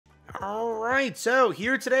All right, so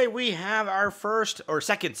here today we have our first or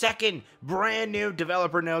second brand new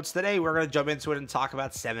developer notes. Today we're going to jump into it and talk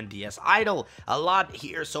about 7DS Idle. A lot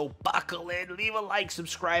here, so buckle in, leave a like,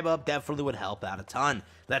 subscribe up, definitely would help out a ton.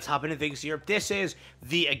 Let's hop into things here. This is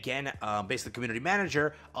the, again, basically community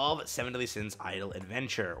manager of 7 Deadly Sins Idle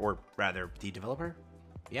Adventure, or rather, the developer?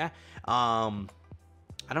 Yeah.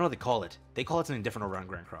 I don't know what they call it. They call it something different over on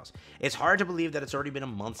Grand Cross. It's hard to believe that it's already been a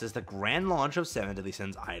month since the grand launch of 7 Deadly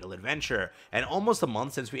Sins Idle Adventure, and almost a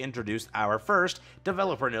month since we introduced our first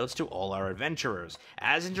developer notes to all our adventurers.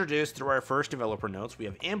 As introduced through our first developer notes, we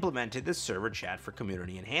have implemented the server chat for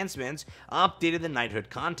community enhancements, updated the knighthood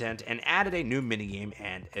content, and added a new minigame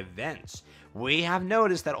and events. We have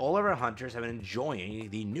noticed that all of our hunters have been enjoying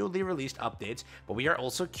the newly released updates, but we are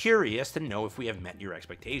also curious to know if we have met your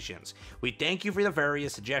expectations. We thank you for the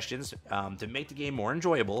various suggestions to make the game more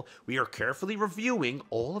enjoyable. We are carefully reviewing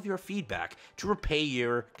all of your feedback to repay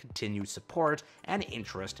your continued support and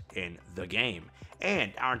interest in the game.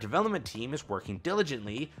 And our development team is working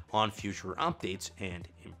diligently on future updates and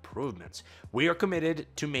improvements. We are committed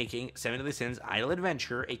to making 7 Deadly Sins Idle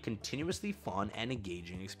Adventure a continuously fun and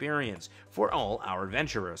engaging experience for all our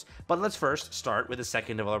adventurers. But let's first start with the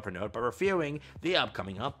second developer note by reviewing the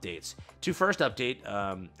upcoming updates. The first update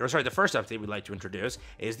we'd like to introduce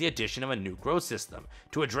is the addition of a new growth system.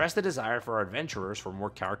 To address the desire for our adventurers for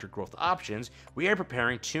more character growth options, we are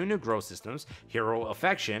preparing 2 new growth systems, Hero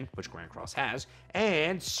Affection, which Grand Cross has,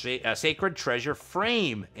 and Sacred Treasure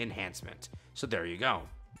Frame enhancement. So there you go.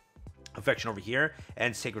 Affection over here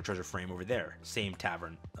and Sacred Treasure Frame over there. Same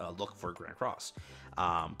tavern look for Grand Cross.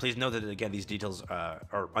 Please note that, again, these details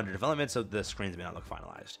are under development, so the screens may not look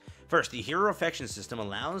finalized. First, the Hero Affection system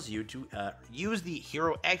allows you to use the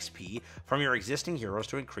Hero XP from your existing heroes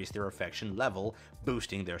to increase their affection level,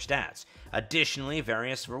 boosting their stats. Additionally,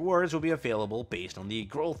 various rewards will be available based on the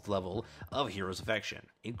growth level of Hero's Affection.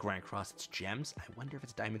 In Grand Cross, it's gems. I wonder if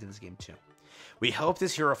it's diamonds in this game, too. We hope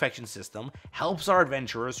this Hero Affection system helps our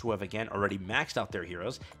adventurers who have again already maxed out their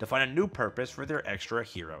heroes to find a new purpose for their extra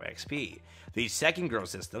hero XP. The second growth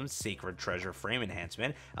system, Sacred Treasure Frame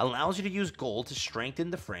Enhancement, allows you to use gold to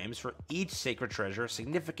strengthen the frames for each sacred treasure,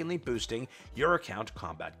 significantly boosting your account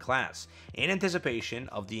combat class. In anticipation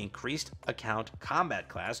of the increased account combat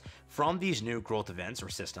class from these new growth events or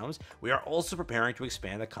systems, we are also preparing to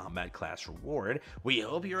expand the combat class reward. We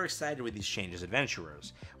hope you're excited with these changes,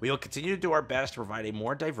 adventurers. We will continue to do our best to provide a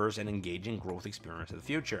more diverse and engaging growth experience in the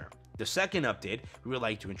future. The second update we would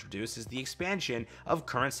like to introduce is the expansion of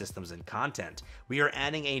current systems and content. We are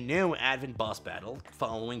adding a new Advent boss battle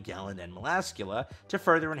following Gallant and Melascula to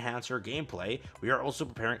further enhance our gameplay. We are also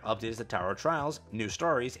preparing updates to Tower of Trials, new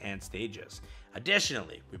stories, and stages.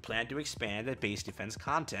 Additionally, we plan to expand the base defense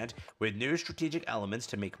content with new strategic elements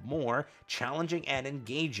to make more challenging and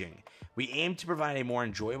engaging. We aim to provide a more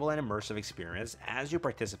enjoyable and immersive experience as you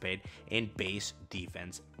participate in base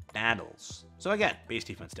defense battles. So again, base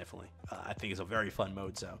defense definitely, I think, is a very fun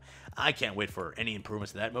mode, so I can't wait for any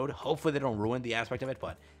improvements to that mode. Hopefully they don't ruin the aspect of it,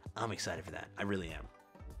 but I'm excited for that. I really am.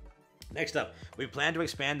 Next up, we plan to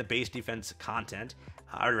expand the base defense content.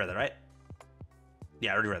 I already read that, right?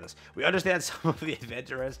 Yeah, I already read this. We understand some of the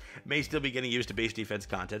adventurers may still be getting used to base defense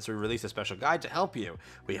content, so we released a special guide to help you.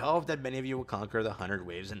 We hope that many of you will conquer the 100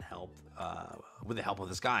 waves and help with the help of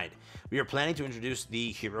this guide. We are planning to introduce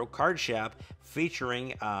the Hero Card Shop,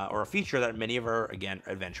 featuring a feature that many of our, again,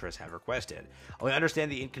 adventurers have requested. We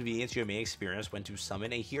understand the inconvenience you may experience when to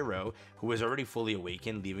summon a hero who is already fully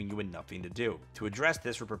awakened, leaving you with nothing to do. To address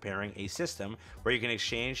this, we're preparing a system where you can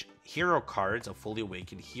exchange hero cards of fully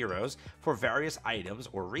awakened heroes for various items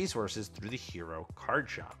or resources through the Hero Card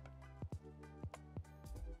Shop.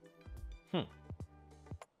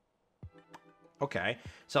 Okay,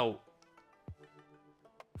 so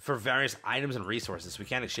for various items and resources, we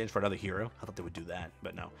can't exchange for another hero. I thought they would do that,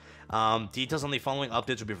 but no. Details on the following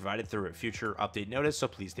updates will be provided through a future update notice, so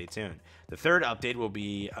please stay tuned. The third update will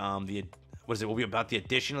be will be about the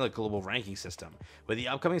addition of the global ranking system. With the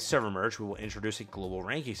upcoming server merge, we will introduce a global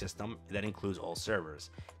ranking system that includes all servers.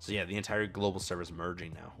 So yeah, the entire global server is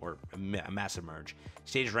merging now, or a massive merge.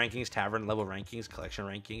 Stage rankings, tavern level rankings, collection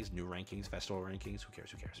rankings, new rankings, festival rankings, who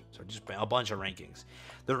cares? So just a bunch of rankings.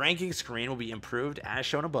 The ranking screen will be improved as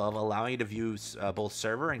shown above, allowing you to view both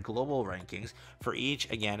server and global rankings for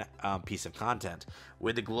each, again, piece of content.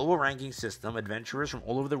 With the global ranking system, adventurers from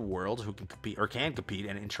all over the world who can compete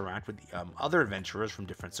and interact with other adventurers from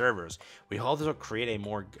different servers. We hope this will create a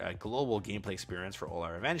more global gameplay experience for all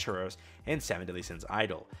our adventurers in 7 Deadly Sins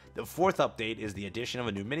Idle. The fourth update is the addition of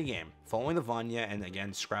a new minigame. Following the Vanya and,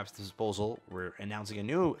 again, Scrap's disposal, we're announcing a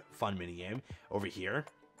new fun minigame over here.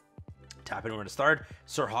 Tap anywhere to start.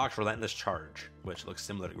 Sir Hawk's Relentless Charge, which looks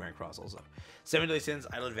similar to Grand Cross also. 7 Deadly Sins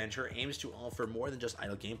Idle Adventure aims to offer more than just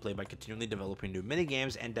idle gameplay by continually developing new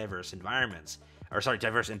minigames and diverse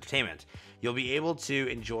entertainment. You'll be able to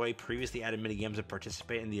enjoy previously added minigames and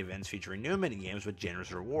participate in the events featuring new minigames with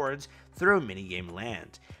generous rewards through Minigame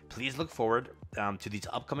Land. Please look forward to these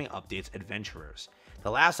upcoming updates, adventurers. The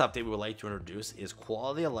last update we would like to introduce is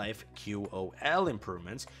Quality of Life QOL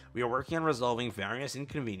improvements. We are working on resolving various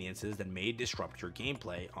inconveniences that may disrupt your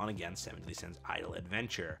gameplay on, again, 7 Deadly Sins Idle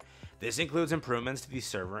Adventure. This includes improvements to the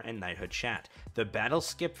server and Knighthood chat, the battle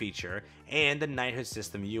skip feature, and the Knighthood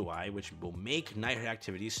system UI, which will make Knighthood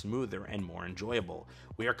activities smoother and more enjoyable.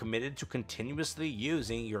 We are committed to continuously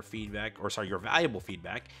using your valuable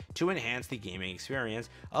feedback to enhance the gaming experience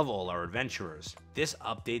of all our adventurers. This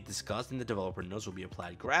update discussed in the developer notes will be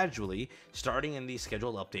applied gradually, starting in the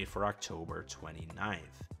scheduled update for October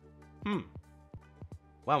 29th.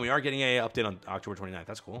 Wow, we are getting an update on October 29th.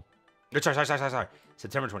 That's cool. Sorry.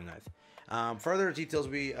 September 29th. Further details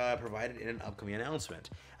will be provided in an upcoming announcement.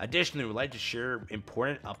 Additionally, we'd like to share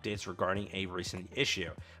important updates regarding a recent issue.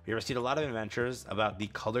 We received a lot of adventures about the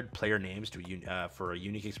colored player names for a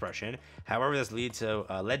unique expression. However, this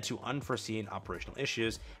led to unforeseen operational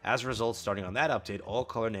issues. As a result, starting on that update, all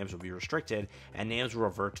color names will be restricted and names will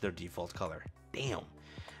revert to their default color. Damn.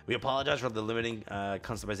 We apologize for the limiting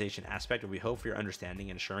customization aspect, but we hope for your understanding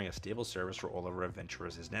and ensuring a stable service for all of our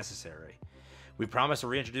adventurers is necessary. We promise to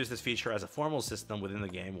reintroduce this feature as a formal system within the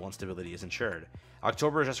game once stability is ensured.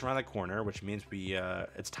 October is just around the corner, which means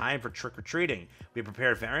it's time for trick-or-treating. We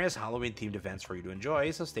prepared various Halloween-themed events for you to enjoy,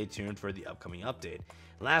 so stay tuned for the upcoming update.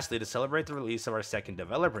 Lastly, to celebrate the release of our second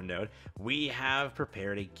developer note, we have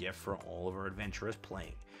prepared a gift for all of our adventurers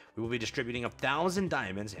playing. We will be distributing 1,000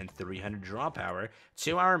 diamonds and 300 draw power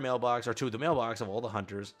to our mailbox, or to the mailbox of all the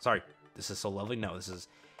hunters. Sorry, this is so lovely. No, this is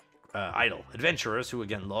idle adventurers who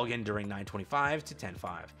again log in during 9:25 to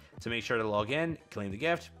 10:05. To make sure to log in, claim the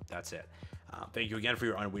gift. That's it. Thank you again for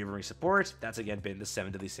your unwavering support. That's again been the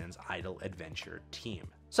 7 Deadly Sins Idle Adventure team.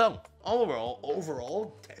 So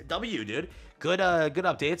overall, W, dude. Good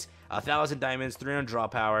updates. 1,000 diamonds, 300 draw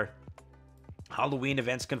power. Halloween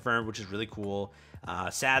events confirmed, which is really cool.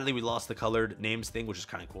 Sadly, we lost the colored names thing, which is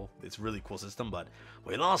kind of cool. It's a really cool system, but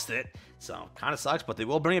we lost it, so kind of sucks, but they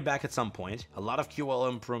will bring it back at some point. A lot of QL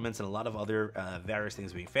improvements and a lot of other various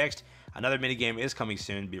things being fixed. Another minigame is coming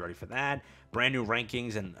soon. Be ready for that. Brand new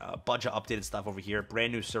rankings and a bunch of updated stuff over here.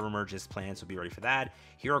 Brand new server merge is planned, so be ready for that.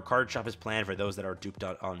 Hero card shop is planned for those that are duped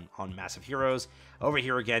on massive heroes. Over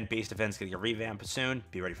here again, base events getting a revamp soon.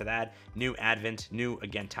 Be ready for that. New advent, new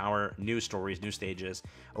again tower, new stories, new stages.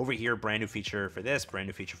 Over here, brand new feature for this, brand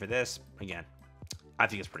new feature for this. Again, I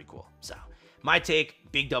think it's pretty cool. So my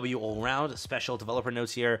take, big W all around. Special developer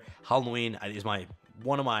notes here. Halloween is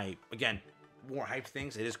one of my again more hyped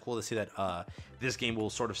things. It is cool to see that this game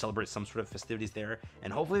will sort of celebrate some sort of festivities there,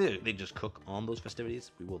 and hopefully they just cook on those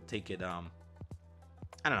festivities. We will take it.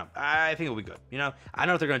 I don't know. I think it'll be good. You know, I don't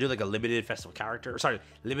know if they're gonna do like a limited festival character, or sorry,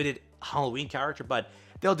 limited Halloween character, but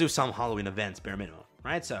they'll do some Halloween events, bare minimum,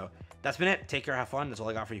 right? So that's been it. Take care, have fun. That's all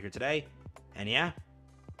I got for you here today, and yeah,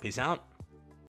 peace out.